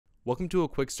Welcome to a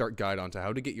quick start guide on to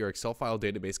how to get your Excel file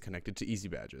database connected to Easy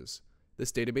Badges.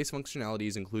 This database functionality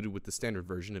is included with the standard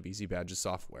version of Easy Badges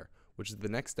software, which is the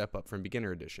next step up from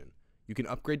Beginner Edition. You can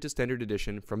upgrade to Standard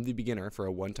Edition from the beginner for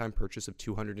a one-time purchase of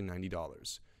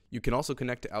 $290. You can also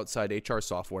connect to outside HR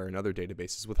software and other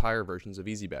databases with higher versions of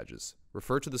Easy Badges.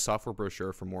 Refer to the software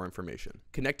brochure for more information.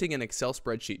 Connecting an Excel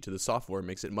spreadsheet to the software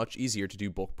makes it much easier to do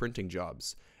bulk printing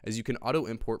jobs, as you can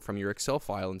auto-import from your Excel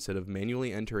file instead of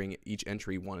manually entering each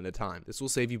entry one at a time. This will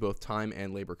save you both time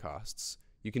and labor costs.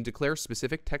 You can declare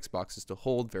specific text boxes to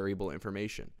hold variable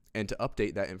information, and to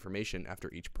update that information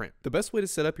after each print. The best way to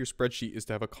set up your spreadsheet is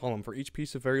to have a column for each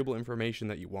piece of variable information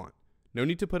that you want. No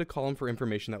need to put a column for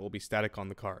information that will be static on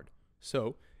the card.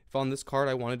 So, if on this card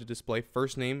I wanted to display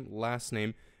first name, last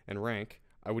name, and rank,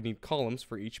 I would need columns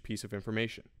for each piece of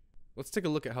information. Let's take a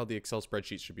look at how the Excel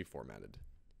spreadsheet should be formatted.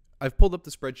 I've pulled up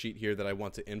the spreadsheet here that I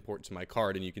want to import to my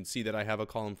card, and you can see that I have a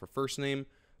column for first name,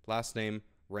 last name,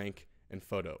 rank, and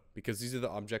photo, because these are the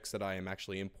objects that I am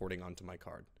actually importing onto my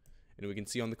card. And we can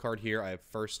see on the card here I have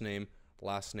first name,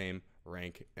 last name,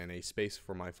 rank, and a space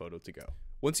for my photo to go.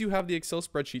 Once you have the Excel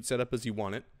spreadsheet set up as you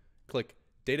want it, click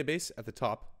Database at the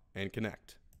top and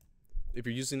connect. If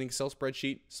you're using the Excel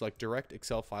spreadsheet, select Direct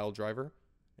Excel File Driver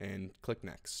and click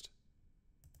Next.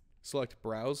 Select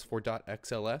Browse for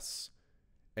 .xls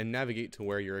and navigate to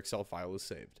where your Excel file is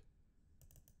saved.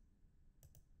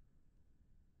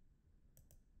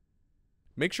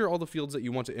 Make sure all the fields that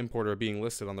you want to import are being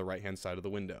listed on the right-hand side of the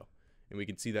window. And we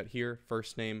can see that here,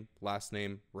 first name, last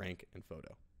name, rank, and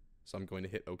photo. So I'm going to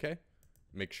hit OK.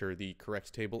 Make sure the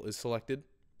correct table is selected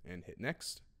and hit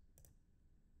Next.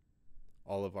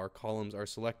 All of our columns are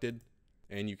selected,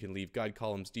 and you can leave guide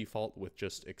columns default with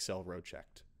just Excel row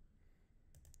checked.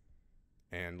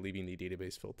 And leaving the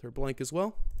database filter blank as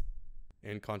well,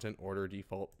 and content order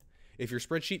default. If your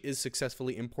spreadsheet is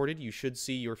successfully imported, you should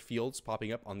see your fields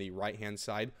popping up on the right-hand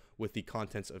side with the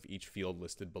contents of each field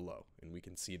listed below, and we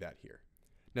can see that here.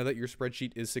 Now that your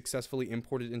spreadsheet is successfully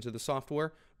imported into the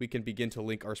software, we can begin to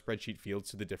link our spreadsheet fields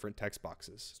to the different text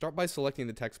boxes. Start by selecting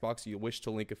the text box you wish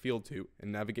to link a field to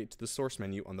and navigate to the source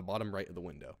menu on the bottom right of the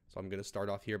window. So I'm going to start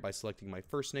off here by selecting my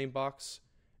first name box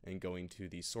and going to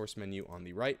the source menu on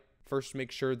the right. First,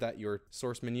 make sure that your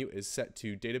source menu is set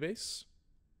to database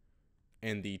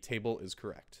and the table is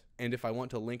correct. And if I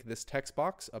want to link this text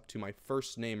box up to my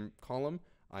first name column,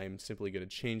 I'm simply going to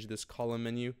change this column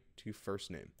menu to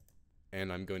first name.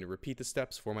 And I'm going to repeat the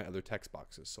steps for my other text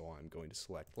boxes. So I'm going to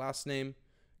select last name,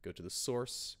 go to the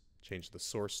source, change the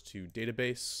source to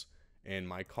database, and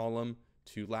my column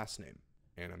to last name.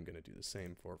 And I'm going to do the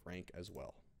same for rank as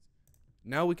well.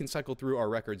 Now we can cycle through our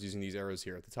records using these arrows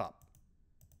here at the top.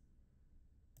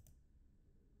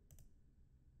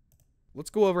 Let's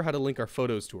go over how to link our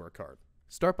photos to our card.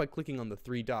 Start by clicking on the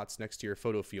three dots next to your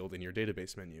photo field in your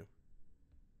database menu.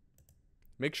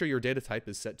 Make sure your data type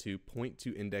is set to Point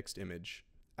to Indexed Image.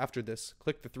 After this,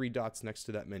 click the three dots next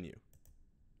to that menu.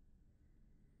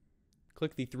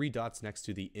 Click the three dots next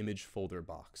to the Image folder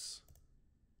box.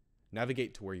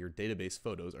 Navigate to where your database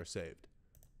photos are saved.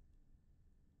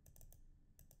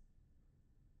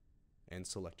 And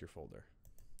select your folder.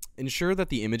 Ensure that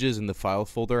the images in the file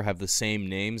folder have the same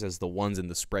names as the ones in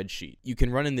the spreadsheet. You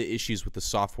can run into issues with the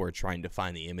software trying to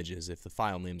find the images if the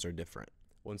file names are different.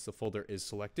 Once the folder is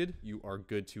selected, you are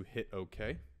good to hit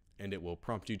OK, and it will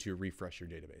prompt you to refresh your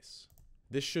database.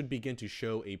 This should begin to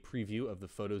show a preview of the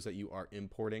photos that you are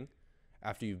importing.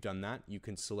 After you've done that, you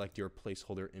can select your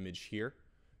placeholder image here,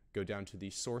 go down to the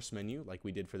source menu like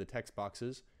we did for the text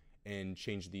boxes, and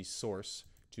change the source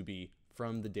to be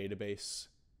from the database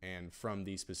and from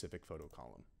the specific photo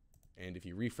column. And if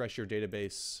you refresh your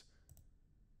database,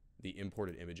 the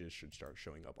imported images should start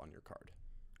showing up on your card.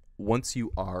 Once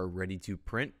you are ready to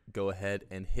print, go ahead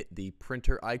and hit the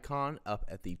printer icon up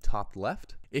at the top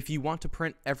left. If you want to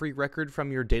print every record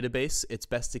from your database, it's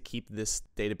best to keep this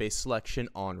database selection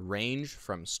on range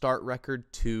from start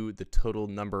record to the total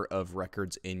number of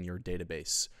records in your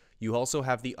database. You also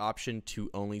have the option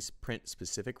to only print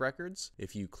specific records.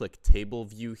 If you click Table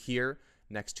View here,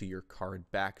 next to your card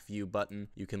back view button,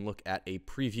 you can look at a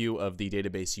preview of the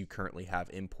database you currently have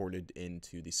imported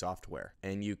into the software.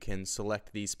 And you can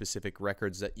select the specific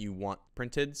records that you want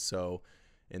printed. So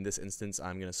in this instance,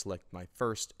 I'm going to select my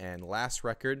first and last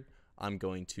record. I'm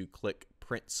going to click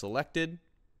Print Selected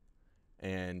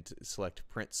and select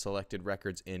Print Selected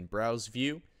Records in Browse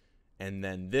View. And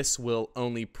then this will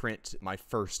only print my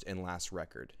first and last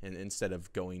record, and instead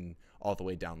of going all the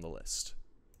way down the list.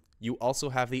 You also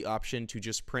have the option to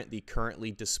just print the currently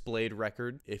displayed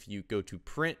record. If you go to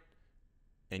Print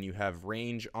and you have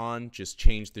range on, just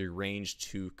change the range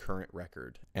to current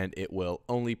record, and it will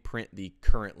only print the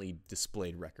currently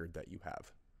displayed record that you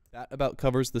have. That about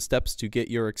covers the steps to get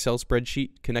your Excel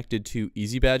spreadsheet connected to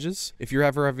Easy Badges. If you're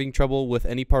ever having trouble with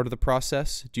any part of the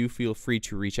process, do feel free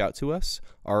to reach out to us.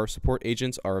 Our support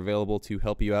agents are available to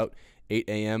help you out 8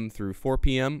 a.m. through 4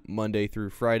 p.m., Monday through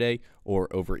Friday, or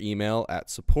over email at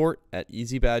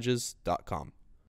support@easybadges.com.